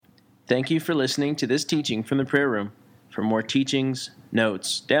Thank you for listening to this teaching from the Prayer Room. For more teachings,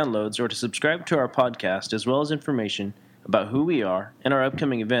 notes, downloads, or to subscribe to our podcast, as well as information about who we are and our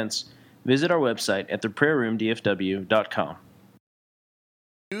upcoming events, visit our website at theprayerroomdfw.com.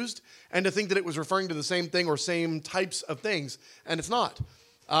 And to think that it was referring to the same thing or same types of things, and it's not.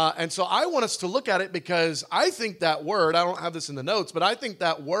 And so I want us to look at it because I think that word, I don't have this in the notes, but I think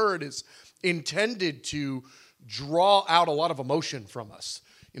that word is intended to draw out a lot of emotion from us.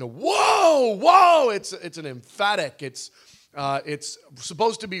 You know, whoa, it's an emphatic, it's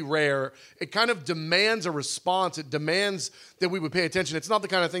supposed to be rare. It kind of demands a response. It demands that we would pay attention. It's not the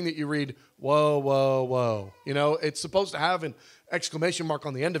kind of thing that you read, whoa. You know, it's supposed to have an exclamation mark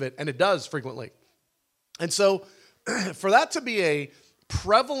on the end of it, and it does frequently. And so for that to be a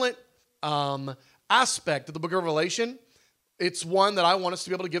prevalent aspect of the book of Revelation, it's one that I want us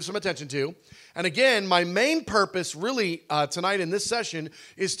to be able to give some attention to. And again, my main purpose really tonight in this session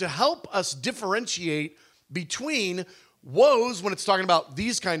is to help us differentiate between woes when it's talking about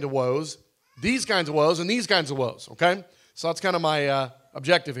these kinds of woes, and these kinds of woes, okay? So that's kind of my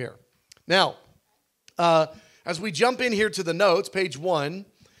objective here. Now, as we jump in here to the notes, page 1,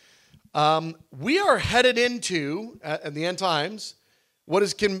 we are headed into, at the end times,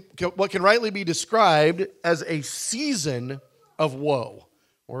 what can rightly be described as a season of woe,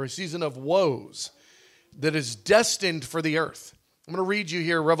 or a season of woes that is destined for the earth. I'm going to read you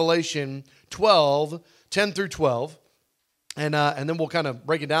here Revelation 12, 10 through 12, and then we'll kind of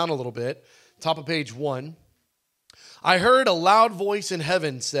break it down a little bit. Top of page 1. I heard a loud voice in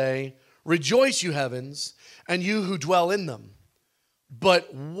heaven say, "Rejoice, you heavens, and you who dwell in them.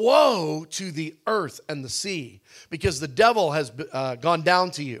 But woe to the earth and the sea, because the devil has gone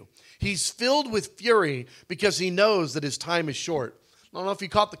down to you. He's filled with fury because he knows that his time is short." I don't know if you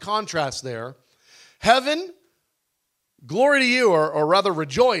caught the contrast there. Heaven, glory to you, or rather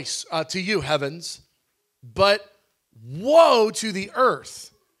rejoice to you, heavens. But woe to the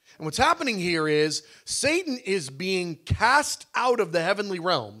earth. And what's happening here is Satan is being cast out of the heavenly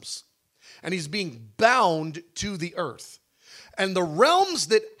realms, and he's being bound to the earth. And the realms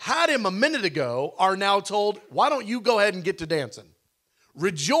that had him a minute ago are now told, why don't you go ahead and get to dancing?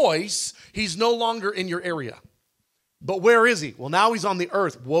 Rejoice, he's no longer in your area. But where is he? Well, now he's on the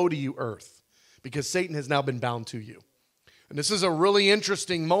earth. Woe to you, earth, because Satan has now been bound to you. And this is a really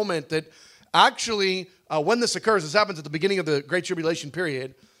interesting moment that actually, when this occurs, this happens at the beginning of the Great Tribulation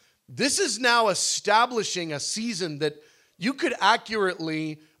period. This is now establishing a season that you could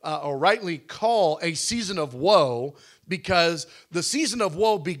accurately or rightly call a season of woe, because the season of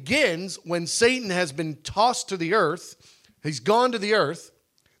woe begins when Satan has been tossed to the earth. He's gone to the earth.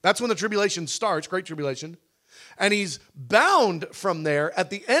 That's when the tribulation starts, Great Tribulation. And he's bound from there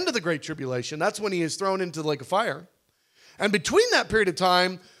at the end of the Great Tribulation. That's when he is thrown into the lake of fire. And between that period of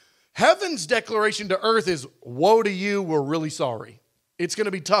time, heaven's declaration to earth is, woe to you, we're really sorry. It's going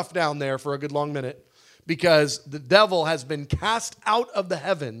to be tough down there for a good long minute, because the devil has been cast out of the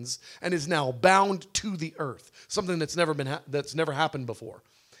heavens and is now bound to the earth, something that's never happened before.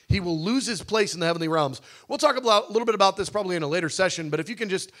 He will lose his place in the heavenly realms. We'll talk a little bit about this probably in a later session, but if you can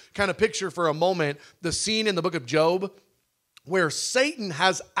just kind of picture for a moment the scene in the book of Job where Satan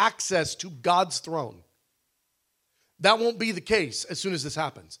has access to God's throne. That won't be the case as soon as this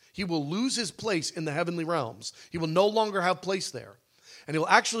happens. He will lose his place in the heavenly realms. He will no longer have place there. And he'll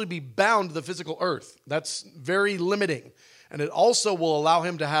actually be bound to the physical earth. That's very limiting. And it also will allow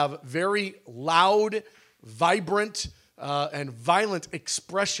him to have very loud, vibrant, and violent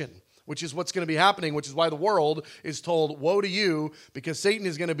expression, which is what's going to be happening, which is why the world is told, woe to you, because Satan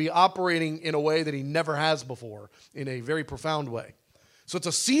is going to be operating in a way that he never has before, in a very profound way. So it's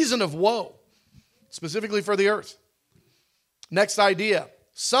a season of woe, specifically for the earth. Next idea.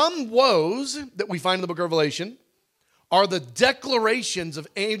 Some woes that we find in the book of Revelation are the declarations of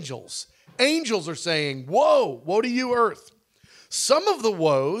angels. Angels are saying, woe to you, earth. Some of the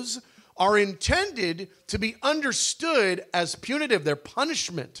woes are intended to be understood as punitive. They're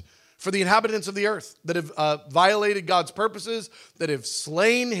punishment for the inhabitants of the earth that have violated God's purposes, that have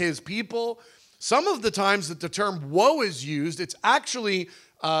slain his people. Some of the times that the term woe is used, it's actually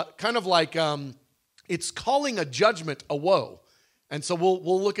kind of like it's calling a judgment a woe. And so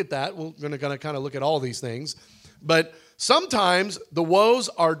we'll look at that. We're going to kind of look at all these things. But sometimes the woes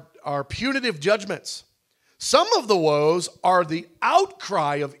are punitive judgments. Some of the woes are the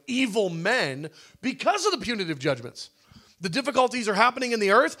outcry of evil men because of the punitive judgments. The difficulties are happening in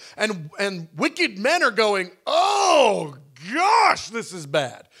the earth, and wicked men are going, oh gosh, this is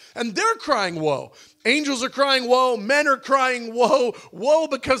bad. And they're crying woe. Angels are crying woe. Men are crying woe. Woe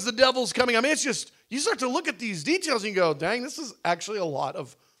because the devil's coming. I mean, it's just, you start to look at these details and you go, dang, this is actually a lot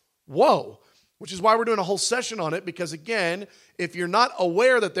of woe, which is why we're doing a whole session on it, because again, if you're not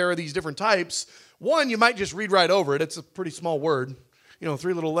aware that there are these different types, one, you might just read right over it. It's a pretty small word,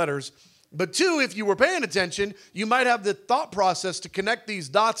 3 little letters. But two, if you were paying attention, you might have the thought process to connect these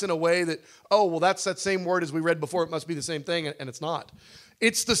dots in a way that, oh, well, that's that same word as we read before. It must be the same thing, and it's not.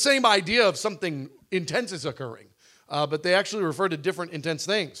 It's the same idea of something intense is occurring, but they actually refer to different intense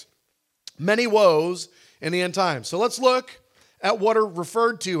things. Many woes in the end times. So let's look at what are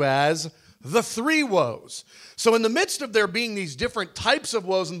referred to as the 3 woes. So in the midst of there being these different types of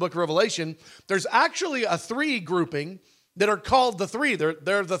woes in the book of Revelation, there's actually a 3 grouping that are called the 3.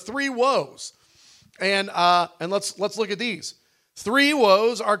 They're the 3 woes. And let's look at these. 3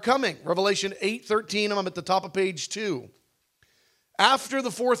 woes are coming. Revelation 8:13, I'm at the top of page 2. After the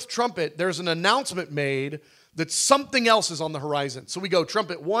 4th trumpet, there's an announcement made that something else is on the horizon. So we go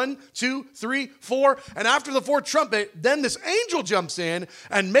trumpet 1, 2, 3, 4, and after the 4th trumpet, then this angel jumps in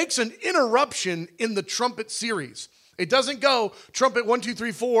and makes an interruption in the trumpet series. It doesn't go trumpet 1, 2,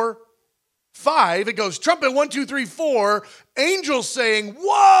 3, 4, 5. It goes trumpet 1, 2, 3, 4, angels saying,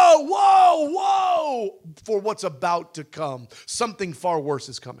 whoa, whoa, whoa, for what's about to come. Something far worse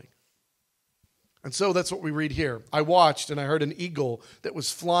is coming. And so that's what we read here. I watched and I heard an eagle that was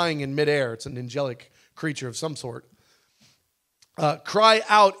flying in midair. It's an angelic creature of some sort. Cry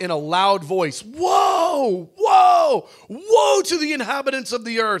out in a loud voice, woe, woe, woe to the inhabitants of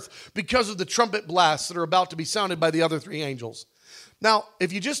the earth because of the trumpet blasts that are about to be sounded by the other 3 angels. Now,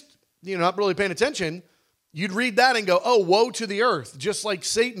 if you just, not really paying attention, you'd read that and go, oh, woe to the earth, just like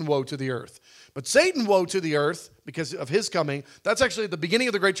Satan, woe to the earth. But Satan, woe to the earth, because of his coming, that's actually at the beginning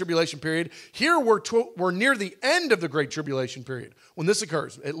of the Great Tribulation period. Here we're near the end of the Great Tribulation period when this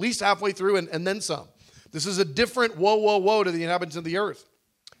occurs, at least halfway through and then some. This is a different woe, woe, woe to the inhabitants of the earth.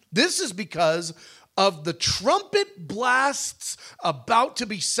 This is because of the trumpet blasts about to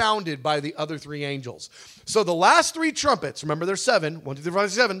be sounded by the other 3 angels. So the last 3 trumpets, remember there's 7, 1, 2, 3, 4,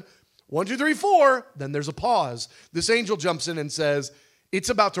 5, 7, 1, 2, 3, 4, then there's a pause. This angel jumps in and says, it's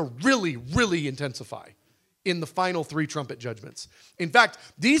about to really, really intensify in the final 3 trumpet judgments. In fact,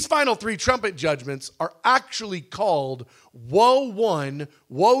 these final 3 trumpet judgments are actually called Woe 1,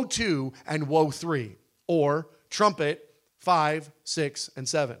 Woe 2, and Woe 3, or trumpet 5, 6, and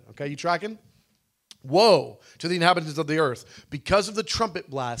 7. Okay, you tracking? Woe to the inhabitants of the earth because of the trumpet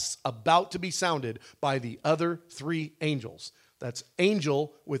blasts about to be sounded by the other 3 angels. That's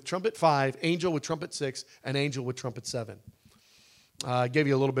angel with trumpet 5, angel with trumpet 6, and angel with trumpet 7. I gave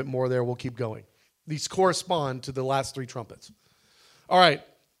you a little bit more there. We'll keep going. These correspond to the last 3 trumpets. All right.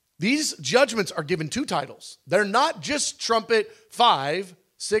 These judgments are given 2 titles. They're not just trumpet 5,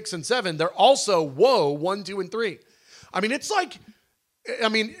 6, and 7. They're also woe 1, 2, and 3. The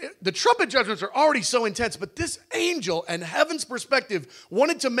trumpet judgments are already so intense, but this angel and heaven's perspective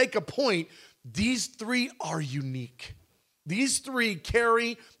wanted to make a point. These 3 are unique. These 3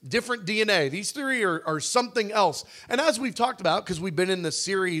 carry different DNA. These 3 are something else. And as we've talked about, because we've been in this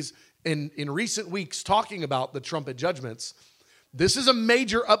series in recent weeks talking about the trumpet judgments, this is a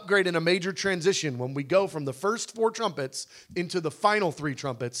major upgrade and a major transition. When we go from the first 4 trumpets into the final 3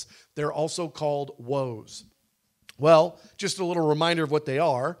 trumpets, they're also called woes. Well, just a little reminder of what they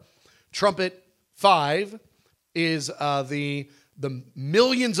are. Trumpet 5 is the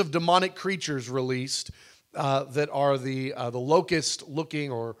millions of demonic creatures released that are the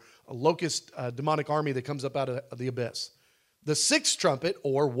locust-looking or a locust demonic army that comes up out of the abyss. The 6th trumpet,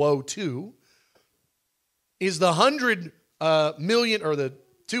 or Woe 2, is the 100 million or the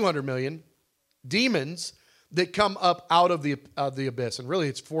 200 million demons that come up out of the abyss. And really,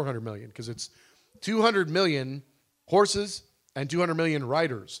 it's 400 million because it's 200 million horses and 200 million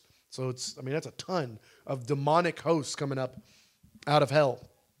riders. So that's a ton of demonic hosts coming up out of hell.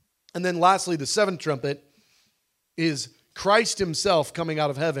 And then lastly, the 7th trumpet is Christ himself coming out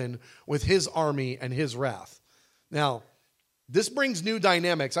of heaven with his army and his wrath. Now, this brings new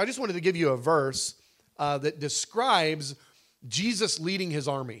dynamics. I just wanted to give you a verse that describes Jesus leading his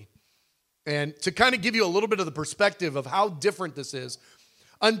army. And to kind of give you a little bit of the perspective of how different this is.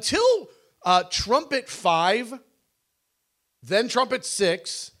 Until trumpet 5, then trumpet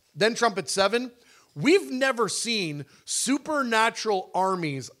 6, then trumpet 7, we've never seen supernatural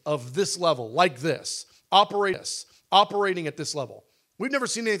armies of this level, like this, operating at this level. We've never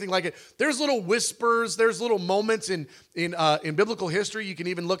seen anything like it. There's little whispers. There's little moments in biblical history. You can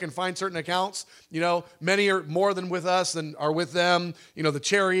even look and find certain accounts. Many are more than with us than are with them. The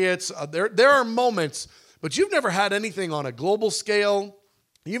chariots. There are moments, but you've never had anything on a global scale.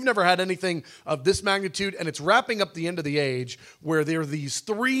 You've never had anything of this magnitude, and it's wrapping up the end of the age where there are these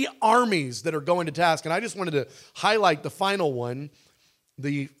 3 armies that are going to task. And I just wanted to highlight the final one.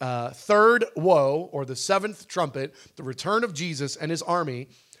 the third woe, or the seventh trumpet, the return of Jesus and his army,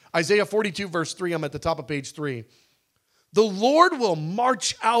 Isaiah 42, verse 3, I'm at the top of page 3. The Lord will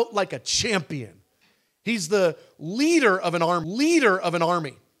march out like a champion. He's the leader of an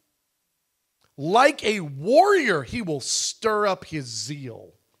army. Like a warrior, he will stir up his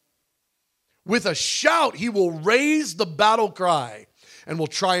zeal. With a shout, he will raise the battle cry and will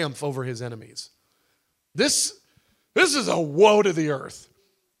triumph over his enemies. This is a woe to the earth.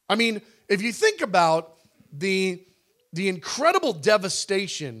 I mean, if you think about the incredible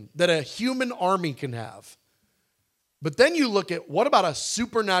devastation that a human army can have, but then you look at, what about a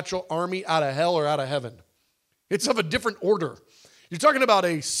supernatural army out of hell or out of heaven? It's of a different order. You're talking about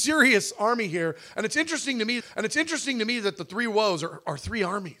a serious army here, and it's interesting to me that the three woes are three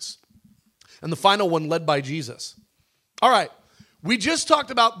armies, and the final one led by Jesus. All right, we just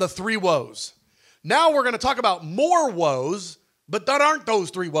talked about the three woes. Now we're going to talk about more woes, but that aren't those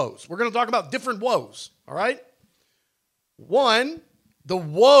three woes. We're going to talk about different woes, all right? One, the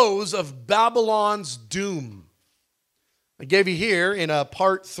woes of Babylon's doom. I gave you here in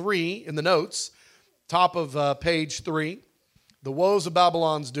part 3 in the notes, top of page 3, the woes of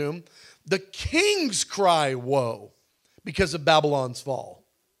Babylon's doom. The kings cry woe because of Babylon's fall.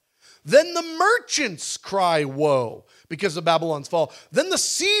 Then the merchants cry woe because of Babylon's fall. Then the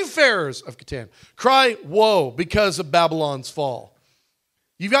seafarers of Catan cry woe because of Babylon's fall.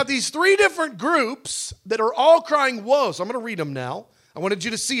 You've got these three different groups that are all crying woe. So I'm going to read them now. I wanted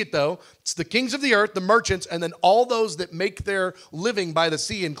you to see it, though. It's the kings of the earth, the merchants, and then all those that make their living by the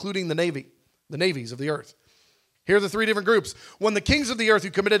sea, including the navies of the earth. Here are the three different groups. When the kings of the earth who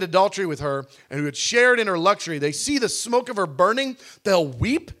committed adultery with her and who had shared in her luxury, they see the smoke of her burning, they'll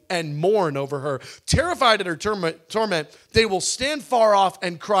weep and mourn over her. Terrified at her torment, they will stand far off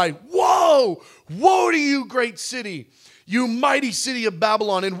and cry, woe! Woe to you, great city! You mighty city of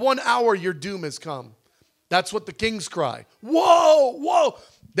Babylon! In 1 hour your doom has come. That's what the kings cry. Whoa, whoa.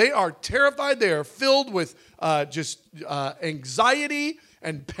 They are terrified. They are filled with anxiety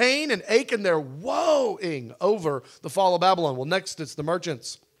and pain and ache, and they're woeing over the fall of Babylon. Well, next it's the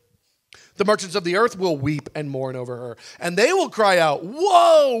merchants. The merchants of the earth will weep and mourn over her, and they will cry out,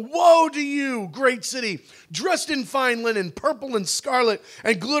 woe, woe to you, great city, dressed in fine linen, purple and scarlet,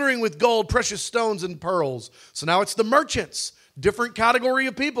 and glittering with gold, precious stones and pearls. So now it's the merchants, different category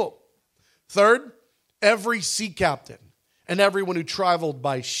of people. Third, every sea captain and everyone who traveled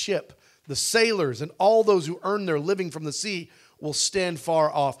by ship, the sailors and all those who earn their living from the sea will stand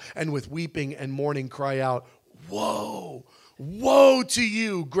far off and with weeping and mourning cry out, woe, woe to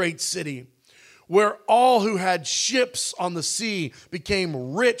you, great city, where all who had ships on the sea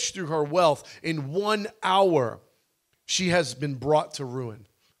became rich through her wealth. In 1 hour, she has been brought to ruin.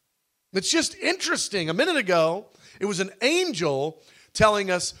 It's just interesting. A minute ago, it was an angel telling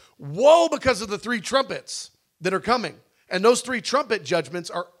us, woe because of the three trumpets that are coming. And those three trumpet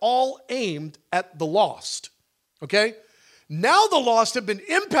judgments are all aimed at the lost. Okay? Now the lost have been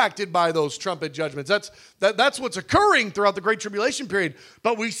impacted by those trumpet judgments. That's what's occurring throughout the Great Tribulation period.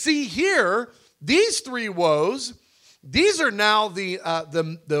 But we see here, these three woes, these are now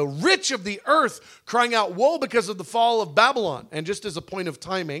the rich of the earth crying out woe because of the fall of Babylon. And just as a point of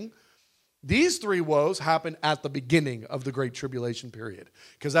timing, these three woes happen at the beginning of the Great Tribulation period,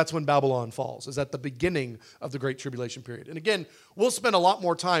 because that's when Babylon falls, is at the beginning of the Great Tribulation period. And again, we'll spend a lot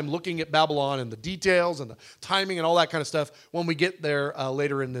more time looking at Babylon and the details and the timing and all that kind of stuff when we get there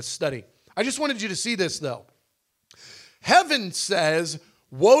later in this study. I just wanted you to see this, though. Heaven says,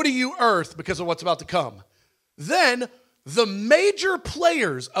 woe to you, earth, because of what's about to come. Then the major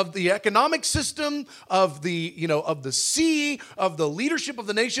players of the economic system, of the sea, of the leadership of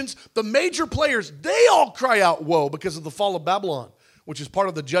the nations, the major players, they all cry out woe because of the fall of Babylon, which is part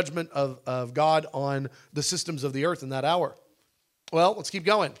of the judgment of God on the systems of the earth in that hour. Well, let's keep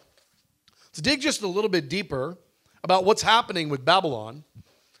going. Let's dig just a little bit deeper about what's happening with Babylon.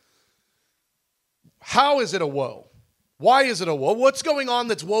 How is it a woe? Why is it a woe? What's going on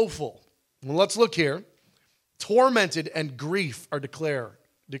that's woeful? Well, let's look here. Tormented and grief are declared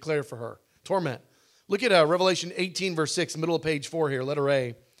for her. Torment. Look at Revelation 18, verse 6, middle of page 4 here, letter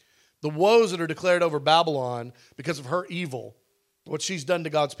A. The woes that are declared over Babylon because of her evil, what she's done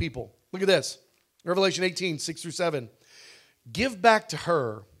to God's people. Look at this. Revelation 18, 6 through 7. Give back to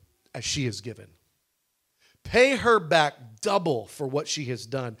her as she has given. Pay her back double for what she has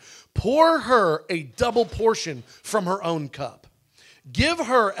done. Pour her a double portion from her own cup. Give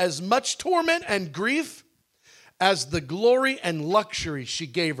her as much torment and grief as the glory and luxury she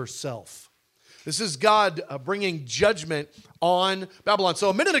gave herself. This is God bringing judgment on Babylon.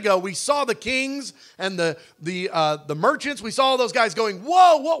 So a minute ago, we saw the kings and the merchants. We saw all those guys going,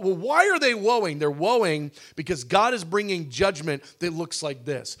 whoa, whoa. Well, why are they woeing? They're woeing because God is bringing judgment that looks like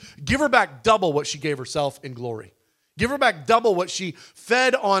this. Give her back double what she gave herself in glory. Give her back double what she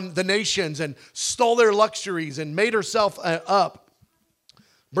fed on the nations and stole their luxuries and made herself up.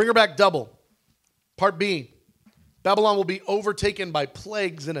 Bring her back double. Part B, Babylon will be overtaken by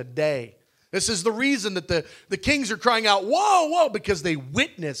plagues in a day. This is the reason that the kings are crying out, whoa, whoa, because they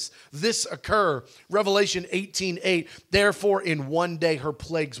witness this occur. Revelation 18:8, therefore in one day her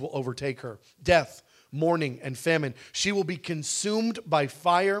plagues will overtake her. Death, mourning, and famine. She will be consumed by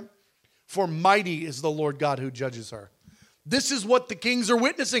fire, for mighty is the Lord God who judges her. This is what the kings are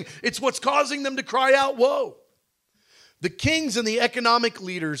witnessing. It's what's causing them to cry out, whoa. The kings and the economic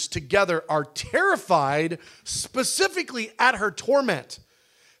leaders together are terrified specifically at her torment.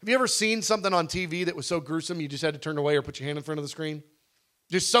 Have you ever seen something on TV that was so gruesome you just had to turn away or put your hand in front of the screen?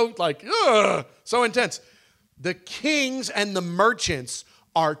 Just so like, ugh, so intense. The kings and the merchants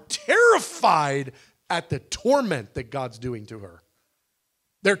are terrified at the torment that God's doing to her.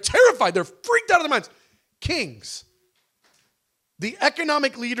 They're terrified. They're freaked out of their minds. Kings, the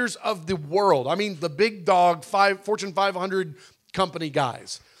economic leaders of the world, I mean the big dog, Fortune 500 company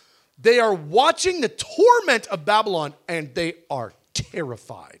guys, they are watching the torment of Babylon and they are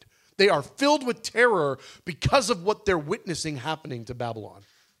terrified. They are filled with terror because of what they're witnessing happening to Babylon.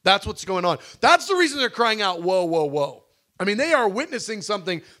 That's what's going on. That's the reason they're crying out, whoa, whoa, whoa. I mean, they are witnessing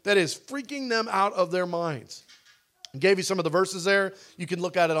something that is freaking them out of their minds. I gave you some of the verses there. You can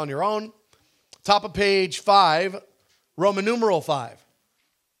look at it on your own. Top of page 5, Roman numeral 5.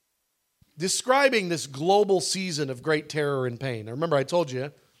 Describing this global season of great terror and pain. Now, remember, I told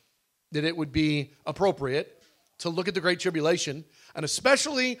you that it would be appropriate to look at the Great Tribulation, and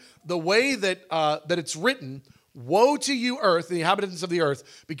especially the way that it's written, woe to you, earth, the inhabitants of the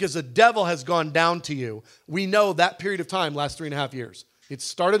earth, because the devil has gone down to you. We know that period of time lasts 3.5 years. It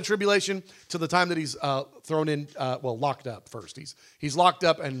started the tribulation to the time that he's thrown in, locked up first. He's locked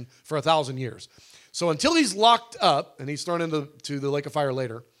up and for 1,000 years. So until he's locked up, and he's thrown into the lake of fire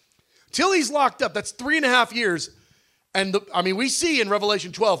later, till he's locked up, that's 3.5 years. And we see in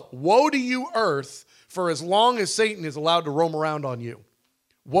Revelation 12, woe to you, earth, for as long as Satan is allowed to roam around on you.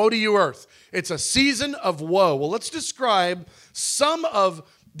 Woe to you, earth. It's a season of woe. Well, let's describe some of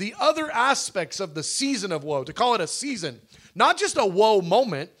the other aspects of the season of woe, to call it a season. Not just a woe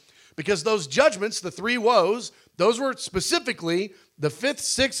moment, because those judgments, the 3 woes, those were specifically the 5th,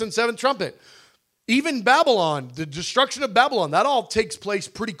 6th, and 7th trumpet. Even Babylon, the destruction of Babylon, that all takes place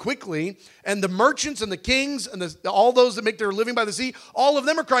pretty quickly. And the merchants and the kings and all those that make their living by the sea, all of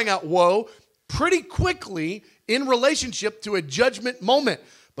them are crying out woe pretty quickly in relationship to a judgment moment.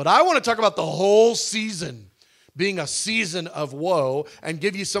 But I want to talk about the whole season being a season of woe and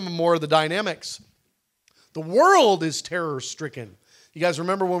give you some more of the dynamics. The world is terror-stricken. You guys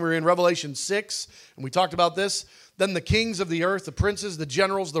remember when we were in Revelation 6 and we talked about this? Then the kings of the earth, the princes, the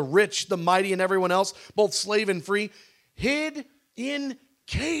generals, the rich, the mighty, and everyone else, both slave and free, hid in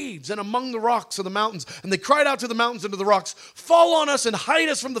caves and among the rocks of the mountains. And they cried out to the mountains and to the rocks, fall on us and hide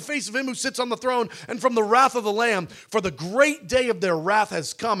us from the face of him who sits on the throne and from the wrath of the Lamb. For the great day of their wrath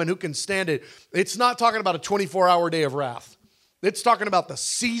has come, and who can stand it? It's not talking about a 24-hour day of wrath. It's talking about the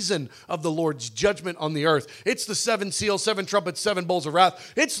season of the Lord's judgment on the earth. It's the 7 seals, 7 trumpets, 7 bowls of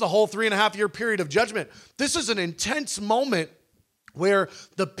wrath. It's the whole 3.5 year period of judgment. This is an intense moment where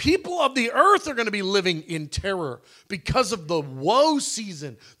the people of the earth are going to be living in terror because of the woe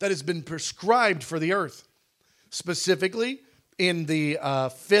season that has been prescribed for the earth. Specifically in the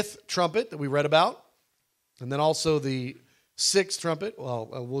 5th trumpet that we read about, and then also the 6th trumpet.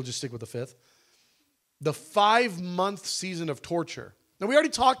 Well, we'll just stick with the 5th. The 5-month season of torture. Now, we already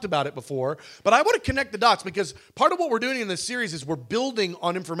talked about it before, but I want to connect the dots because part of what we're doing in this series is we're building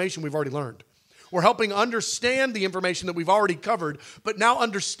on information we've already learned. We're helping understand the information that we've already covered, but now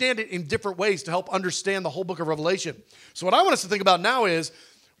understand it in different ways to help understand the whole book of Revelation. So what I want us to think about now is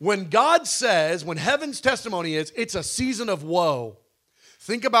when God says, when heaven's testimony is, it's a season of woe,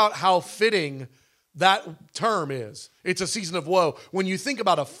 think about how fitting that term is. It's a season of woe. When you think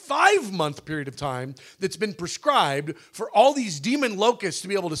about a 5-month period of time that's been prescribed for all these demon locusts to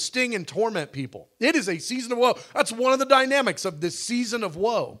be able to sting and torment people, it is a season of woe. That's one of the dynamics of this season of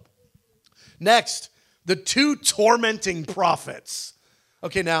woe. Next, the 2 tormenting prophets.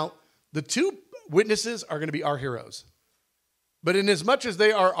 Okay, now, the 2 witnesses are going to be our heroes. But in as much as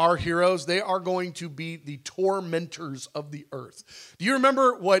they are our heroes, they are going to be the tormentors of the earth. Do you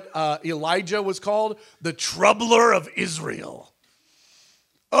remember what Elijah was called? The troubler of Israel.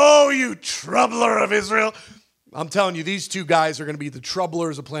 Oh, you troubler of Israel. I'm telling you, these two guys are going to be the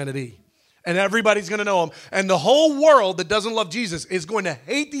troublers of Planet E. And everybody's going to know them. And the whole world that doesn't love Jesus is going to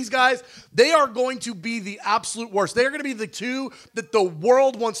hate these guys. They are going to be the absolute worst. They are going to be the two that the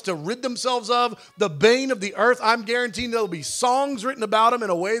world wants to rid themselves of, the bane of the earth. I'm guaranteeing there'll be songs written about them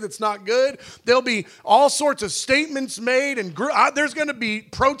in a way that's not good. There'll be all sorts of statements made, and there's going to be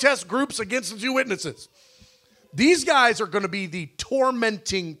protest groups against the two witnesses. These guys are going to be the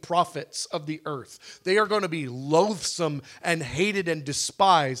tormenting prophets of the earth. They are going to be loathsome and hated and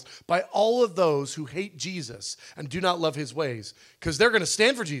despised by all of those who hate Jesus and do not love his ways, because they're going to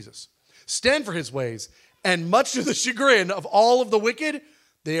stand for Jesus, stand for his ways, and much to the chagrin of all of the wicked,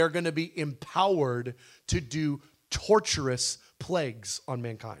 they are going to be empowered to do torturous plagues on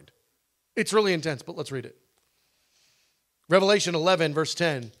mankind. It's really intense, but let's read it. Revelation 11, verse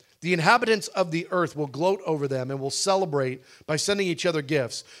 10. The inhabitants of the earth will gloat over them and will celebrate by sending each other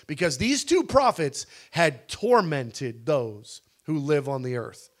gifts, because these two prophets had tormented those who live on the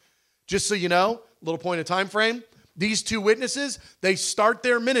earth. Just so you know, little point of time frame, these two witnesses, they start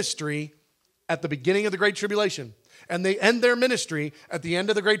their ministry at the beginning of the Great Tribulation, and they end their ministry at the end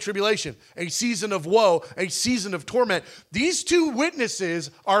of the Great Tribulation, a season of woe, a season of torment. These two witnesses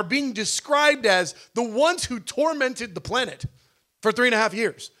are being described as the ones who tormented the planet for 3.5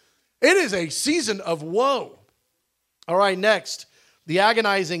 years. It is a season of woe. All right, next, the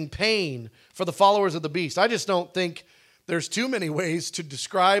agonizing pain for the followers of the beast. I just don't think there's too many ways to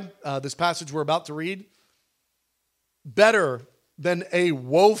describe this passage we're about to read better than a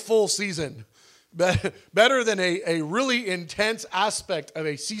woeful season, better than a really intense aspect of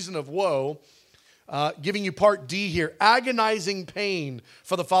a season of woe. Giving you part D here, agonizing pain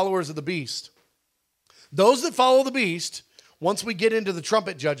for the followers of the beast. Those that follow the beast, once we get into the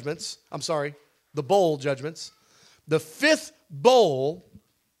trumpet judgments, the bowl judgments, the fifth bowl,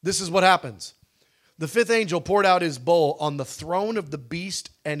 this is what happens. The fifth angel poured out his bowl on the throne of the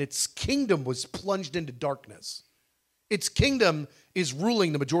beast, and its kingdom was plunged into darkness. Its kingdom is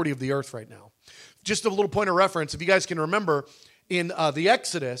ruling the majority of the earth right now. Just a little point of reference, if you guys can remember, in the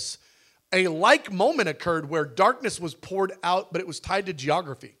Exodus, a like moment occurred where darkness was poured out, but it was tied to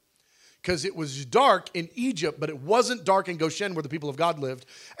geography. Because it was dark in Egypt, but it wasn't dark in Goshen where the people of God lived.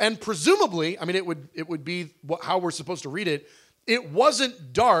 And presumably, it would be how we're supposed to read it, it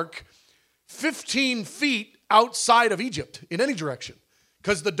wasn't dark 15 feet outside of Egypt in any direction,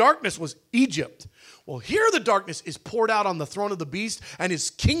 because the darkness was Egypt. Well, here the darkness is poured out on the throne of the beast, and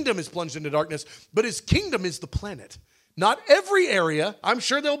his kingdom is plunged into darkness, but his kingdom is the planet. Not every area. I'm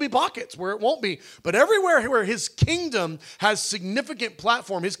sure there'll be pockets where it won't be. But everywhere where his kingdom has significant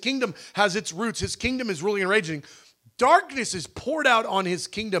platform, his kingdom has its roots, his kingdom is ruling and raging, darkness is poured out on his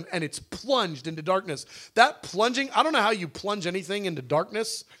kingdom and it's plunged into darkness. That plunging, I don't know how you plunge anything into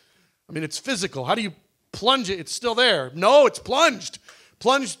darkness. It's physical. How do you plunge it? It's still there. No, it's plunged.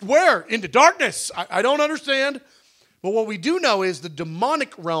 Plunged where? Into darkness. I don't understand. But what we do know is the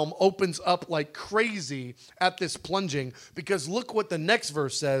demonic realm opens up like crazy at this plunging, because look what the next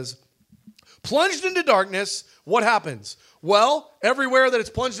verse says. Plunged into darkness, what happens? Well, everywhere that it's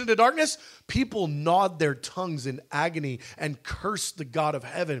plunged into darkness, people gnawed their tongues in agony and cursed the God of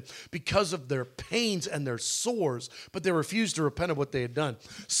heaven because of their pains and their sores, but they refused to repent of what they had done.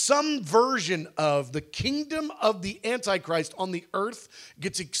 Some version of the kingdom of the Antichrist on the earth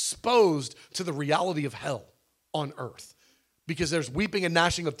gets exposed to the reality of hell on earth, because there's weeping and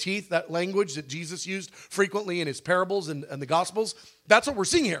gnashing of teeth, that language that Jesus used frequently in his parables and the Gospels. That's what we're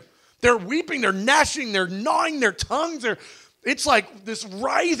seeing here. They're weeping, they're gnashing, they're gnawing their tongues. It's like this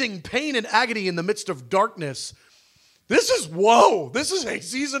writhing pain and agony in the midst of darkness. This is woe. This is a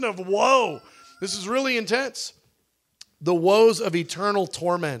season of woe. This is really intense. The woes of eternal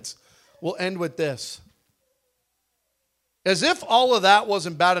torment. We'll end with this. As if all of that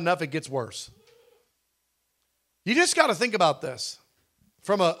wasn't bad enough, it gets worse. You just got to think about this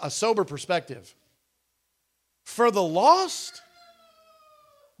from a sober perspective. For the lost,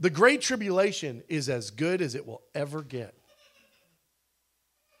 the Great Tribulation is as good as it will ever get.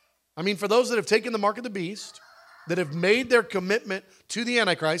 For those that have taken the mark of the beast, that have made their commitment to the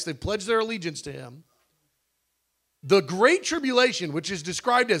Antichrist, they've pledged their allegiance to him, the Great Tribulation, which is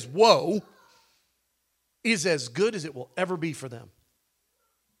described as woe, is as good as it will ever be for them.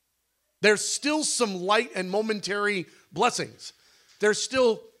 There's still some light and momentary blessings. There's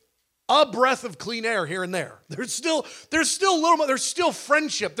still a breath of clean air here and there. There's still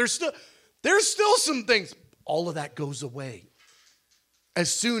friendship. There's still some things. All of that goes away.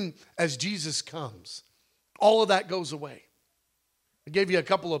 As soon as Jesus comes, all of that goes away. I gave you a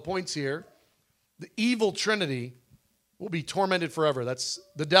couple of points here. The evil trinity will be tormented forever. That's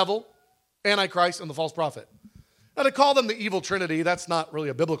the devil, Antichrist, and the false prophet. Now, to call them the evil trinity, that's not really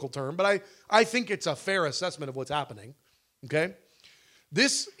a biblical term, but I think it's a fair assessment of what's happening, okay?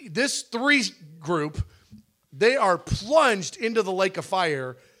 This three group, they are plunged into the lake of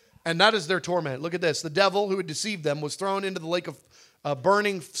fire, and that is their torment. Look at this. The devil who had deceived them was thrown into the lake of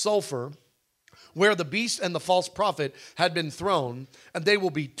burning sulfur, where the beast and the false prophet had been thrown, and they will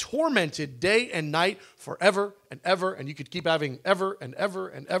be tormented day and night forever and ever. And you could keep having ever and ever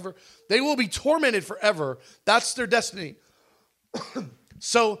and ever. They will be tormented forever. That's their destiny.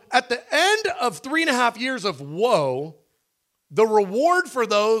 So at the end of 3.5 years of woe, the reward for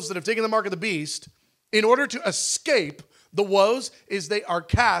those that have taken the mark of the beast, in order to escape the woes, is they are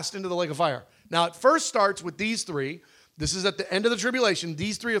cast into the lake of fire. Now, it first starts with these three. This is at the end of the tribulation.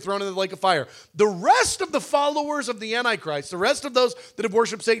 These three are thrown into the lake of fire. The rest of the followers of the Antichrist, the rest of those that have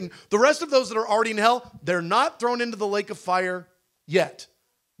worshiped Satan, the rest of those that are already in hell, they're not thrown into the lake of fire yet.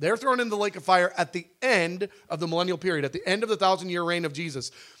 They're thrown into the lake of fire at the end of the millennial period, at the end of the 1,000-year reign of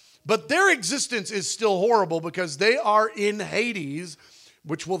Jesus. But their existence is still horrible because they are in Hades,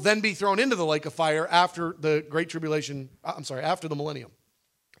 which will then be thrown into the lake of fire after the great tribulation, after the millennium.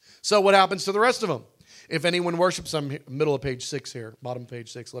 So what happens to the rest of them? If anyone worships, I'm middle of page 6 here, bottom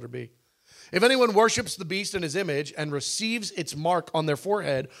page 6, letter B. If anyone worships the beast in his image and receives its mark on their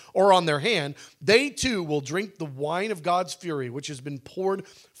forehead or on their hand, they too will drink the wine of God's fury, which has been poured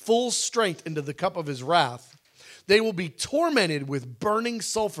full strength into the cup of his wrath. They will be tormented with burning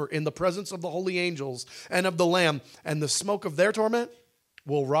sulfur in the presence of the holy angels and of the Lamb, and the smoke of their torment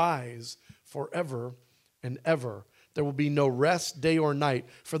will rise forever and ever. There will be no rest day or night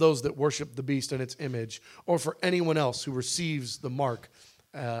for those that worship the beast and its image, or for anyone else who receives the mark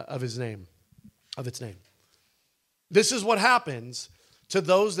of its name. This is what happens to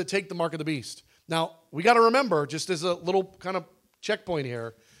those that take the mark of the beast. Now, we got to remember, just as a little kind of checkpoint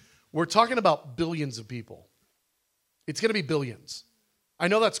here, we're talking about billions of people. It's going to be billions. I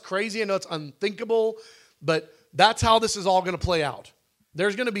know that's crazy. I know it's unthinkable, but that's how this is all going to play out.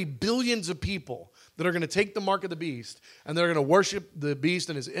 There's going to be billions of people that are going to take the mark of the beast, and they're going to worship the beast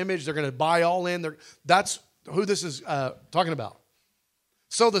and his image. They're going to buy all in. That's who this is talking about.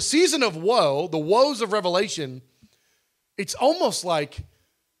 So the season of woe, the woes of Revelation, it's almost like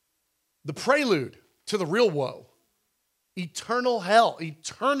the prelude to the real woe. Eternal hell,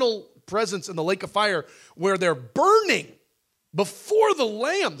 eternal presence in the lake of fire where they're burning before the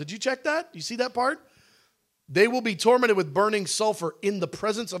Lamb. Did you check that? You see that part? They will be tormented with burning sulfur in the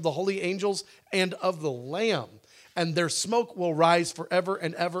presence of the holy angels and of the Lamb. And their smoke will rise forever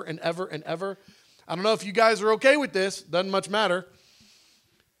and ever and ever and ever. I don't know if you guys are okay with this. Doesn't much matter.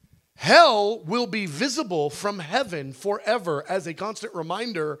 Hell will be visible from heaven forever as a constant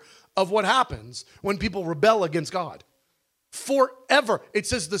reminder of what happens when people rebel against God. Forever. It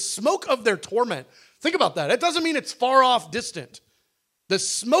says the smoke of their torment. Think about that. It doesn't mean it's far off, distant. The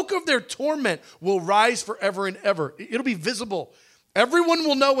smoke of their torment will rise forever and ever. It'll be visible. Everyone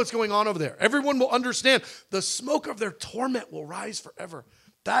will know what's going on over there. Everyone will understand. The smoke of their torment will rise forever.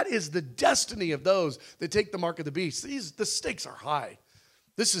 That is the destiny of those that take the mark of the beast. The stakes are high.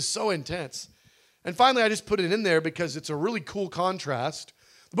 This is so intense. And finally, I just put it in there because it's a really cool contrast.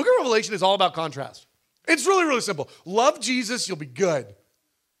 The book of Revelation is all about contrast. It's really, really simple. Love Jesus, you'll be good.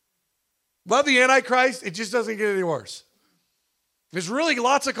 Love the Antichrist, it just doesn't get any worse. There's really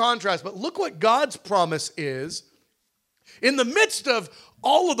lots of contrast, but look what God's promise is. In the midst of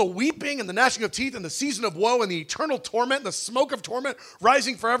all of the weeping and the gnashing of teeth and the season of woe and the eternal torment and the smoke of torment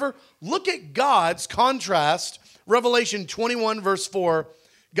rising forever, look at God's contrast. Revelation 21 verse 4,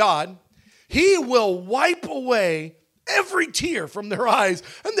 God, he will wipe away every tear from their eyes,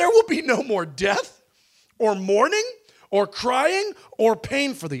 and there will be no more death or mourning or crying or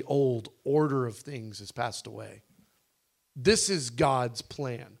pain, for the old order of things has passed away. This is God's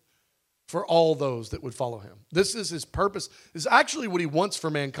plan for all those that would follow him. This is his purpose. This is actually what he wants for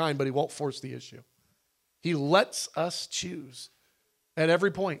mankind, but he won't force the issue. He lets us choose at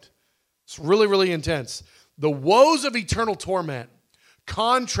every point. It's really, really intense. The woes of eternal torment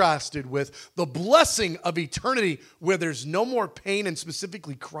contrasted with the blessing of eternity where there's no more pain and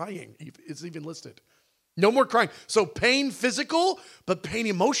specifically crying. It's even listed. No more crying. So pain physical, but pain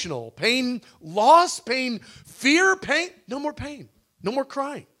emotional. Pain loss, pain fear, pain. No more pain. No more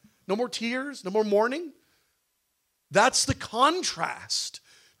crying. No more tears. No more mourning. That's the contrast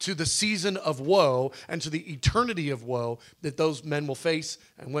to the season of woe and to the eternity of woe that those men will face,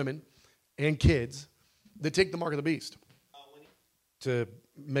 and women and kids that take the mark of the beast. To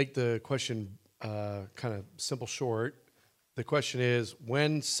make the question kind of simple short, the question is,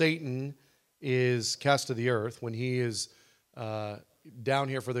 when Satan is cast to the earth, when he is down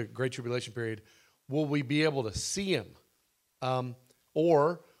here for the Great Tribulation period, will we be able to see him?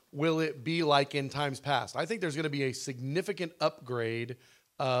 Or will it be like in times past? I think there's going to be a significant upgrade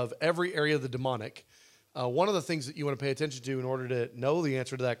of every area of the demonic. One of the things that you want to pay attention to in order to know the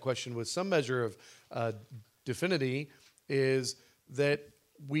answer to that question with some measure of definity is that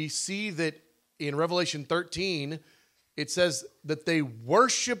we see that in Revelation 13, it says that they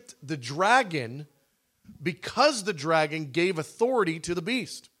worshiped the dragon because the dragon gave authority to the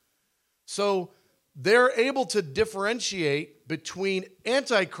beast. So they're able to differentiate between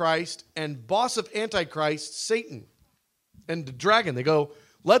Antichrist and boss of Antichrist, Satan, and the dragon. They go,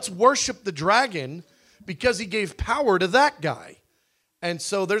 let's worship the dragon because he gave power to that guy. And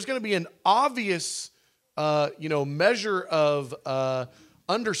so there's going to be an obvious, measure of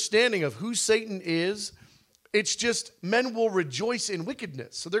understanding of who Satan is. It's just men will rejoice in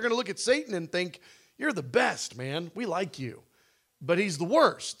wickedness. So they're going to look at Satan and think, you're the best, man. We like you. But he's the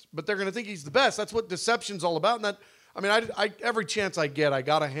worst. But they're going to think he's the best. That's what deception's all about. And I every chance I get, I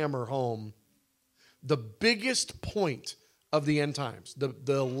got to hammer home the biggest point of the end times.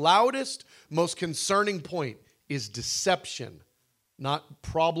 The loudest, most concerning point is deception, not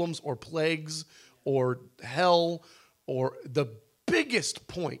problems or plagues or hell. Or the biggest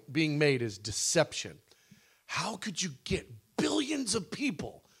point being made is deception. How could you get billions of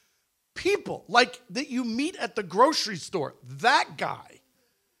people like that you meet at the grocery store, that guy?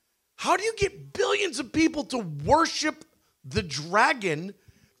 How do you get billions of people to worship the dragon,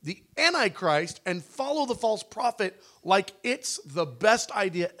 the Antichrist, and follow the false prophet like it's the best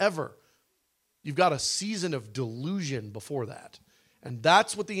idea ever? You've got a season of delusion before that. And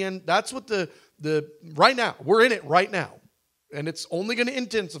that's what the right now, we're in it right now. And it's only going to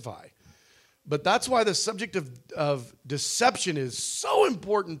intensify. But that's why the subject of deception is so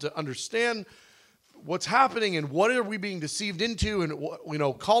important to understand what's happening and what are we being deceived into,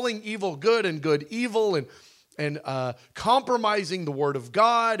 and calling evil good and good evil, and compromising the word of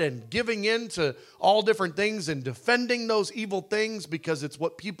God and giving in to all different things and defending those evil things because it's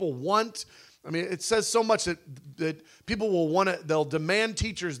what people want. I mean, it says so much that people will want to, they'll demand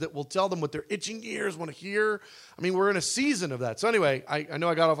teachers that will tell them what their itching ears want to hear. I mean, we're in a season of that. So anyway, I know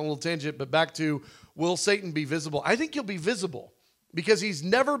I got off on a little tangent, but back to, will Satan be visible? I think he'll be visible because he's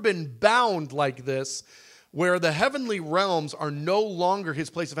never been bound like this, where the heavenly realms are no longer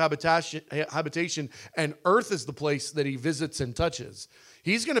his place of habitation, and earth is the place that he visits and touches.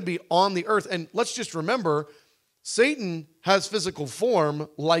 He's going to be on the earth. And let's just remember, Satan has physical form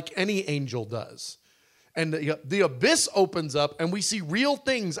like any angel does. And the abyss opens up and we see real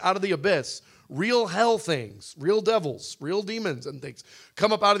things out of the abyss, real hell things, real devils, real demons and things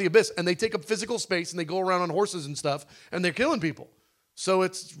come up out of the abyss, and they take up physical space and they go around on horses and stuff and they're killing people. So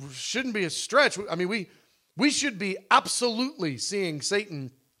it shouldn't be a stretch. I mean, we should be absolutely seeing Satan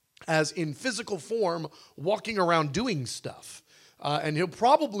as in physical form walking around doing stuff. And he'll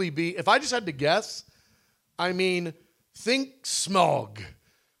probably be, if I just had to guess, think Smaug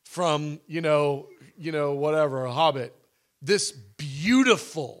from, whatever, a Hobbit. This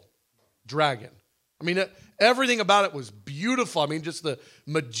beautiful dragon. Everything about it was beautiful. Just the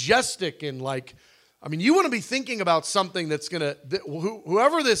majestic and you want to be thinking about something that's going to,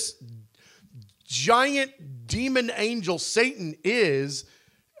 whoever this giant demon angel Satan is,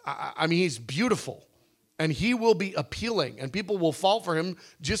 he's beautiful. And he will be appealing. And people will fall for him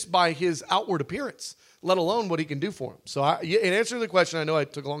just by his outward appearance, let alone what he can do for them. So in answer to the question, I know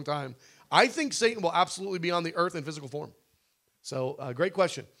it took a long time, I think Satan will absolutely be on the earth in physical form. So great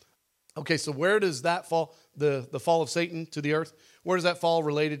question. Okay, so where does that fall, the fall of Satan to the earth, where does that fall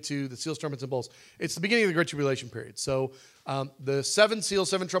related to the seals, trumpets, and bowls? It's the beginning of the Great Tribulation period. So the 7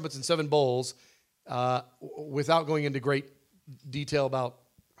 seals, 7 trumpets, and 7 bowls, without going into great detail about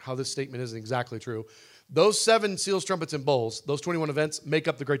how this statement isn't exactly true, those 7 seals, trumpets, and bowls, those 21 events, make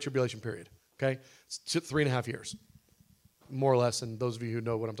up the Great Tribulation period. Okay? It's 3.5 years, more or less. And those of you who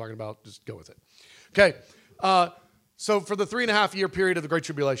know what I'm talking about, just go with it. Okay. So for the 3.5 year period of the Great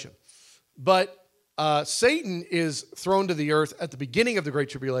Tribulation. But Satan is thrown to the earth at the beginning of the Great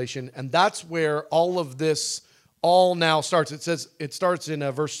Tribulation, and that's where all of this all now starts. It starts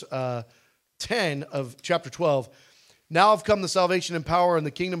in verse 10 of chapter 12. Now have come the salvation and power and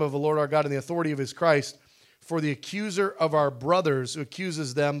the kingdom of the Lord our God and the authority of his Christ. For the accuser of our brothers who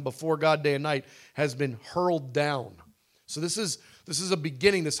accuses them before God day and night has been hurled down. So this is a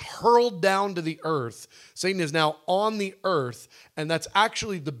beginning, this hurled down to the earth. Satan is now on the earth, and that's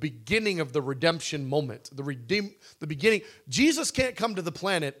actually the beginning of the redemption moment. The beginning. Jesus can't come to the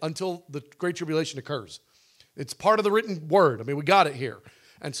planet until the Great Tribulation occurs. It's part of the written word. We got it here.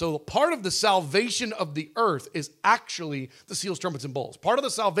 And so part of the salvation of the earth is actually the seals, trumpets, and bowls. Part of the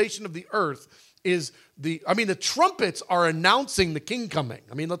salvation of the earth is the trumpets are announcing the king coming.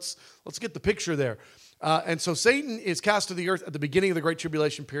 I mean, let's get the picture there. And so Satan is cast to the earth at the beginning of the Great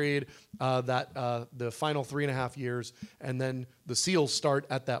Tribulation period, the final 3.5 years, and then the seals start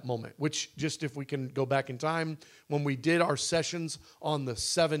at that moment, which just if we can go back in time, when we did our sessions on the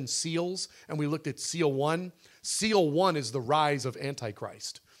 7 seals, and we looked at seal 1 is the rise of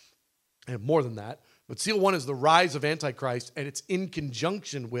Antichrist. And more than that, but seal 1 is the rise of Antichrist, and it's in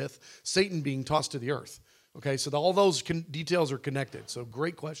conjunction with Satan being tossed to the earth. Okay, so all those details are connected. So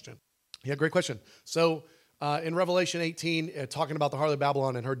great question. Yeah, great question. So in Revelation 18, talking about the harlot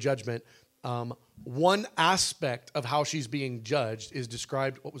Babylon and her judgment, one aspect of how she's being judged is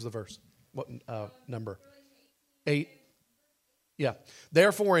described. What was the verse? What number? 8. Yeah.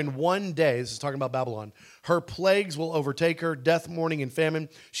 Therefore, in one day, this is talking about Babylon, her plagues will overtake her, death, mourning, and famine.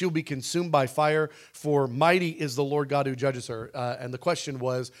 She will be consumed by fire, for mighty is the Lord God who judges her. And the question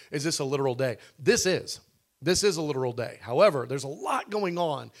was, is this a literal day? This is. This is a literal day. However, there's a lot going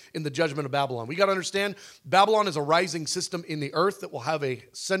on in the judgment of Babylon. We got to understand, Babylon is a rising system in the earth that will have a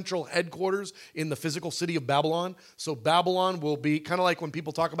central headquarters in the physical city of Babylon. So Babylon will be kind of like when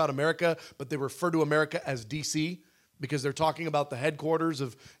people talk about America, but they refer to America as D.C., because they're talking about the headquarters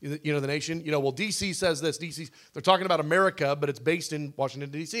of the nation. Well, D.C. says this. They're talking about America, but it's based in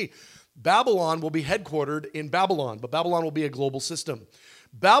Washington, D.C. Babylon will be headquartered in Babylon, but Babylon will be a global system.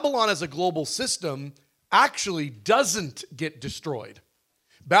 Babylon as a global system actually doesn't get destroyed.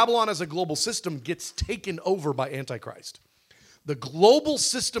 Babylon as a global system gets taken over by Antichrist. The global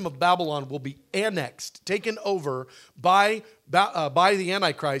system of Babylon will be annexed, taken over by the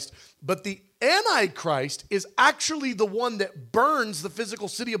Antichrist, but the Antichrist is actually the one that burns the physical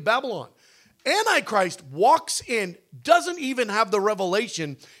city of Babylon. Antichrist walks in, doesn't even have the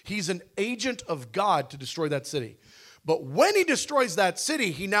revelation. He's an agent of God to destroy that city. But when he destroys that city,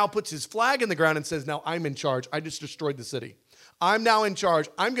 he now puts his flag in the ground and says, now I'm in charge. I just destroyed the city. I'm now in charge.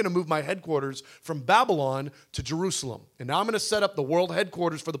 I'm going to move my headquarters from Babylon to Jerusalem. And now I'm going to set up the world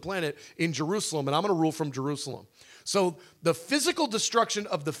headquarters for the planet in Jerusalem, and I'm going to rule from Jerusalem. So the physical destruction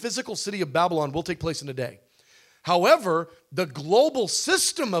of the physical city of Babylon will take place in a day. However, the global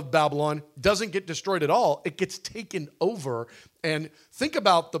system of Babylon doesn't get destroyed at all. It gets taken over. And think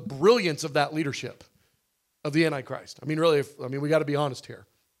about the brilliance of that leadership of the Antichrist. I mean, really, we got to be honest here.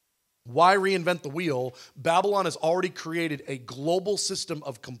 Why reinvent the wheel? Babylon has already created a global system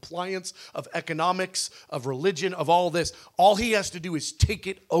of compliance, of economics, of religion, of all this. All he has to do is take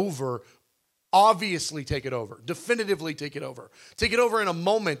it over. Obviously take it over. Definitively take it over. Take it over in a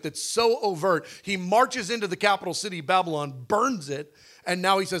moment that's so overt. He marches into the capital city, Babylon, burns it, and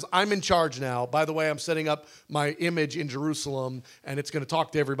now he says, I'm in charge now. By the way, I'm setting up my image in Jerusalem, and it's going to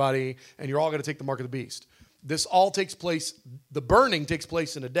talk to everybody, and you're all going to take the mark of the beast. This all takes place, the burning takes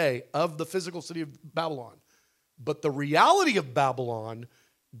place in a day of the physical city of Babylon. But the reality of Babylon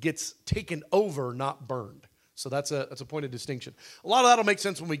gets taken over, not burned. So that's a point of distinction. A lot of that will make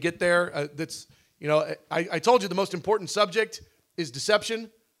sense when we get there. I told you the most important subject is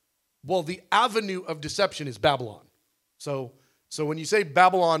deception. Well, the avenue of deception is Babylon. So when you say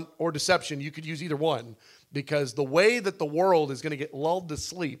Babylon or deception, you could use either one, because the way that the world is going to get lulled to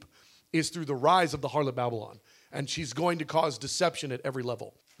sleep is through the rise of the harlot Babylon. And she's going to cause deception at every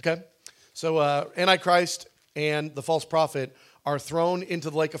level. Okay? So Antichrist and the false prophet are thrown into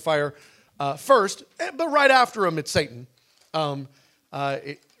the lake of fire first, but right after him, it's Satan. In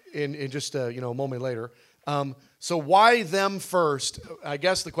just a moment later. So why them first? I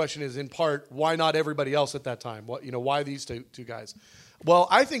guess the question is, in part, why not everybody else at that time? Why these two guys? Well,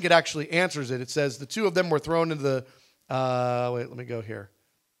 I think it actually answers it. It says the two of them were thrown into the... let me go here.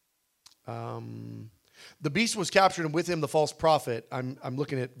 The beast was captured, and with him the false prophet. I'm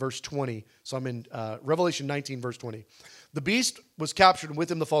looking at verse 20. So I'm in Revelation 19, verse 20. The beast was captured, and with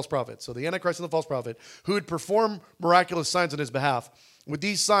him the false prophet. So the Antichrist and the false prophet, who had performed miraculous signs on his behalf. With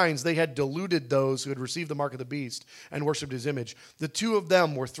these signs, they had deluded those who had received the mark of the beast and worshipped his image. The two of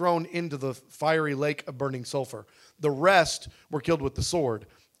them were thrown into the fiery lake of burning sulfur. The rest were killed with the sword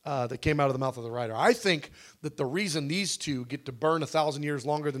that came out of the mouth of the rider. I think that the reason these two get to burn 1,000 years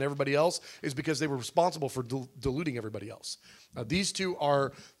longer than everybody else is because they were responsible for deluding everybody else. These two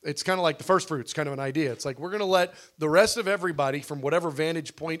are, it's kind of like the first fruits, kind of an idea. It's like we're going to let the rest of everybody from whatever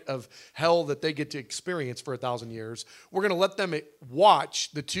vantage point of hell that they get to experience for 1,000 years, we're going to let them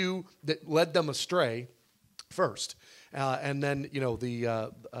watch the two that led them astray first. And then,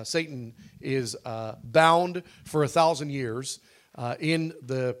 Satan is bound for 1,000 years in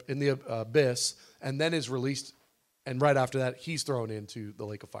the abyss, and then is released And right after that, he's thrown into the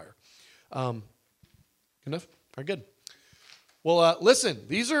lake of fire. Good enough? All right, good. Well, listen,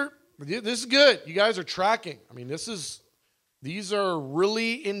 this is good. You guys are tracking. I mean, these are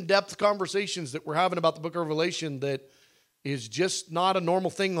really in-depth conversations that we're having about the book of Revelation that is just not a normal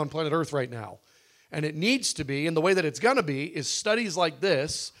thing on planet Earth right now. And it needs to be, and the way that it's going to be is studies like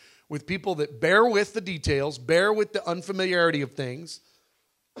this with people that bear with the details, bear with the unfamiliarity of things,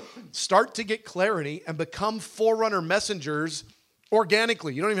 start to get clarity and become forerunner messengers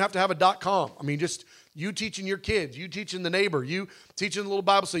organically. You don't even have to have a .com. I mean, just you teaching your kids, you teaching the neighbor, you teaching the little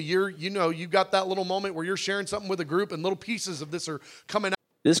Bible. So you've got that little moment where you're sharing something with a group and little pieces of this are coming out.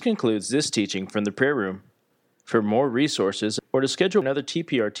 This concludes this teaching from the prayer room. For more resources or to schedule another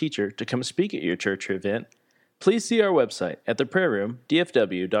TPR teacher to come speak at your church or event, please see our website at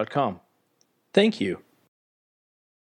theprayerroomdfw.com. Thank you.